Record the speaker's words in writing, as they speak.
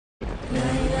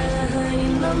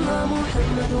إلا الله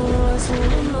محمد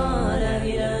رسول الله لا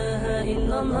إله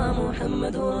إلا الله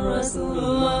محمد رسول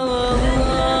الله لا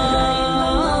إله إلا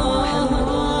الله محمد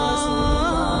رسول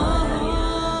الله لا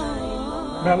إله إلا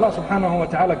الله. May Allah subhanahu wa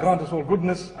ta'ala grant us all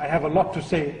goodness. I have a lot to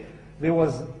say. There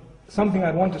was something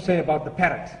I'd want to say about the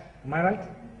parrot. Am I right?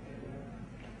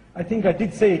 I think I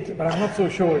did say it, but I'm not so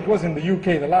sure. It was in the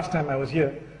UK the last time I was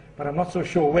here, but I'm not so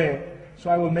sure where.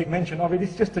 So I will make mention of it.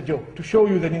 It's just a joke, to show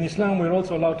you that in Islam we're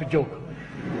also allowed to joke.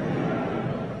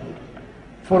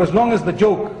 For as long as the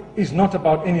joke is not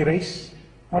about any race,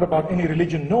 not about any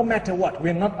religion, no matter what,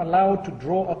 we're not allowed to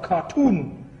draw a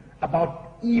cartoon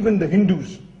about even the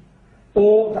Hindus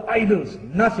or the idols,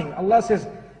 nothing. Allah says,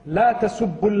 لا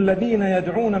تسبوا الذين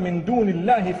يدعون من دون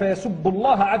الله فيسبوا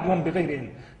الله عدوا بغير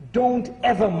علم. Don't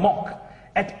ever mock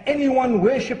at anyone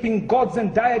worshipping gods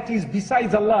and deities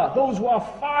besides Allah. Those who are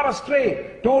far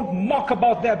astray, don't mock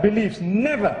about their beliefs,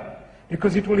 never,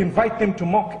 because it will invite them to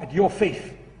mock at your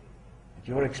faith, at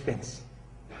your expense,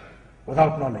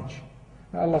 without knowledge.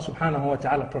 May Allah subhanahu wa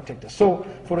ta'ala protect us. So,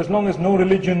 for as long as no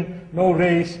religion, no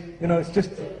race, it's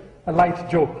just a light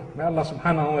joke. May Allah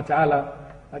subhanahu wa ta'ala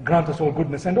grant us all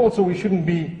goodness. And also we shouldn't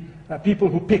be people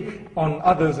who pick on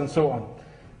others and so on.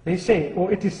 They say,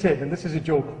 or it is said, and this is a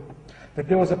joke, that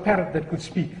there was a parrot that could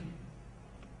speak.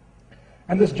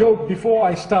 And this joke, before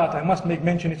I start, I must make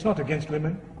mention, it's not against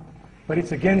women, but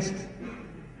it's against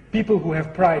people who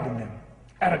have pride in them,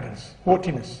 arrogance,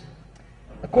 haughtiness.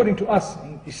 According to us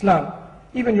in Islam,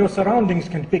 even your surroundings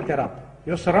can pick that up.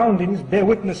 Your surroundings bear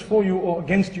witness for you or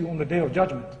against you on the Day of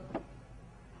Judgment.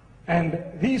 And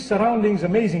these surroundings,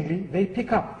 amazingly, they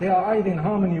pick up. They are either in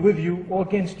harmony with you or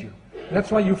against you.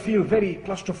 That's why you feel very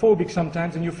claustrophobic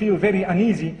sometimes and you feel very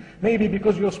uneasy, maybe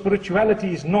because your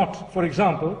spirituality is not, for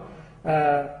example,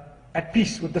 at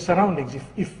peace with the surroundings.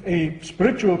 If a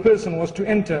spiritual person was to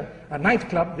enter a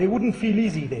nightclub, they wouldn't feel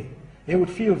easy there. They would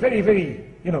feel very, very,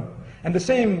 And the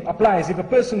same applies if a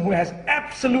person who has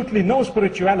absolutely no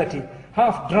spirituality,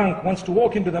 half drunk, wants to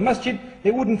walk into the masjid,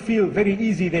 they wouldn't feel very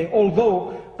easy there,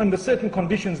 although under certain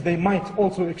conditions they might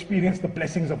also experience the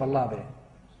blessings of Allah there.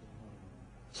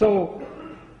 So,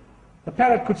 the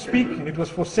parrot could speak, and it was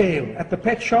for sale at the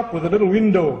pet shop with a little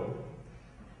window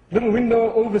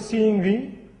overseeing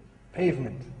the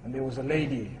pavement. And there was a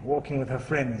lady walking with her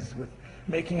friends,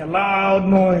 making a loud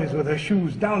noise with her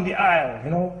shoes down the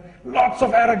aisle, lots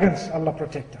of arrogance. Allah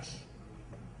protect us.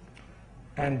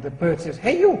 And the bird says,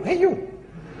 hey you, hey you.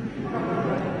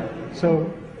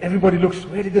 So everybody looks,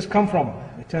 where did this come from?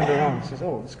 They turned around and says,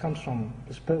 oh, this comes from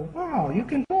this bird. Wow, you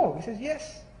can talk. He says,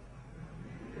 yes.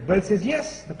 The bird says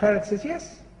yes, the parrot says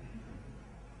yes.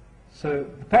 So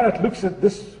the parrot looks at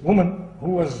this woman who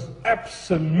was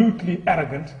absolutely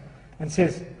arrogant and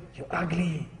says, you're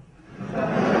ugly.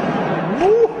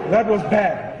 Woo, that was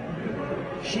bad.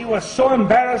 She was so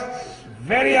embarrassed,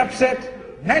 very upset,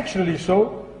 naturally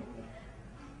so,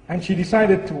 and she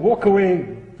decided to walk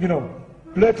away,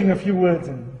 blurting a few words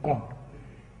and gone.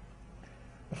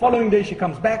 The following day she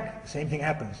comes back, the same thing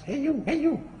happens. Hey you, hey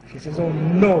you. She says, oh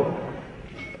no.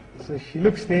 So she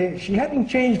looks there, she hadn't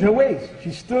changed her ways.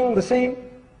 She's still the same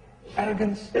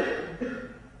arrogance.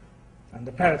 And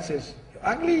the parrot says, you're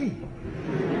ugly.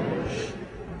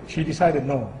 She decided,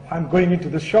 no, I'm going into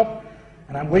this shop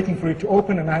and I'm waiting for it to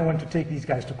open and I want to take these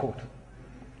guys to court.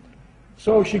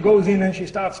 So she goes in and she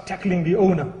starts tackling the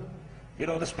owner.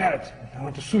 This parrot, I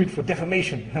want to sue it for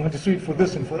defamation. I want to sue it for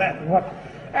this and for that and what.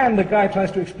 And the guy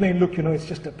tries to explain, look, it's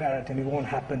just a parrot and it won't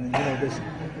happen and this.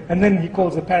 And then he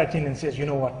calls the parrot in and says, you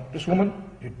know what, this woman,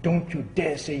 don't you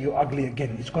dare say you're ugly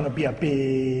again. It's going to be a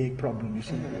big problem, you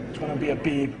see. It's going to be a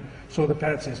big... So the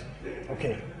parrot says,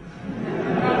 okay.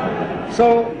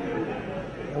 So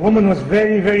the woman was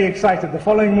very, very excited. The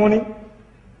following morning,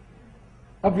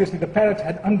 obviously the parrot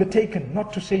had undertaken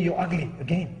not to say you're ugly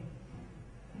again.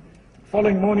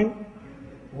 Following morning,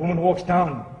 the woman walks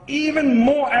down. Even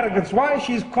more arrogance. Why?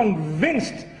 She's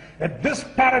convinced that this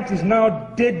parrot is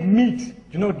now dead meat.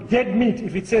 Dead meat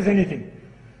if it says anything.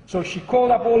 So she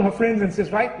called up all her friends and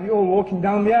says, right, we're all walking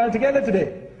down the aisle together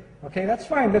today. Okay, that's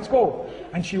fine, let's go.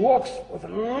 And she walks with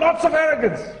lots of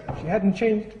arrogance. She hadn't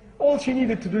changed. All she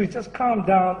needed to do is just calm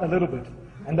down a little bit.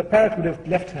 And the parrot would have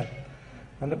left her.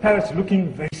 And the parrot's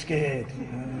looking very scared,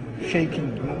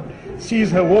 shaking, sees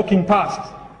her walking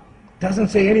past, doesn't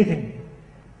say anything.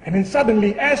 And then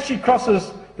suddenly, as she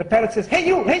crosses, the parrot says, hey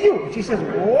you, hey you. She says,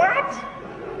 what?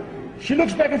 She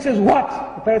looks back and says, what?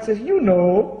 The parrot says, you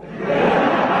know.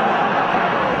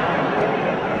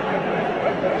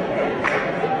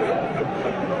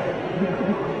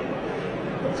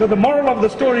 So the moral of the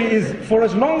story is, for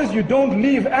as long as you don't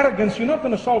leave arrogance, you're not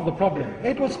going to solve the problem.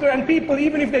 It will still, and people,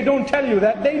 even if they don't tell you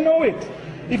that, they know it.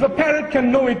 If a parrot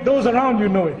can know it, those around you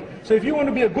know it. So if you want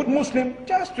to be a good Muslim,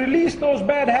 just release those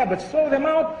bad habits, throw them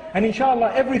out, and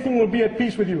inshallah everything will be at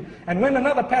peace with you. And when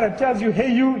another parrot tells you,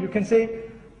 hey you can say,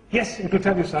 yes, it will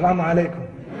tell you, Salaamu Alaikum.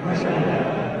 MashaAllah.